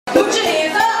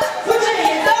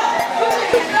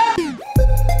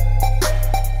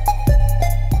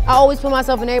I always put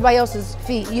myself in everybody else's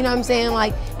feet. You know what I'm saying?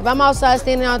 Like, if I'm outside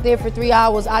standing out there for 3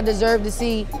 hours, I deserve to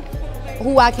see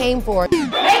who I came for.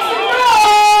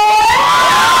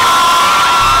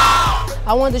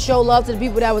 I wanted to show love to the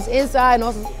people that was inside and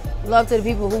also love to the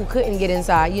people who couldn't get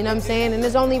inside. You know what I'm saying? And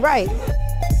it's only right.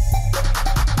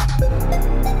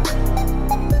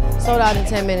 Sold out in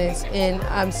 10 minutes and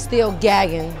I'm still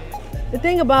gagging. The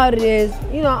thing about it is,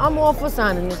 you know, I'm all for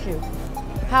signing the shoe.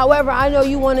 However, I know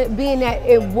you want it, being that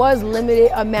it was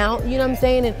limited amount, you know what I'm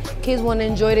saying? And kids want to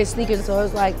enjoy their sneakers, so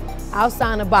it's like, I'll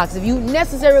sign a box. If you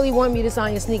necessarily want me to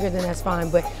sign your sneakers, then that's fine,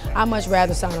 but I'd much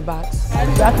rather sign a box.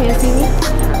 Y'all can't see me?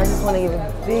 I just want to give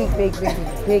a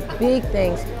big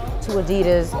thanks to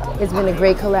Adidas. It's been a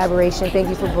great collaboration. Thank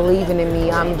you for believing in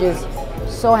me. I'm just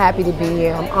so happy to be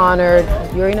here. I'm honored.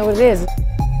 You already know what it is.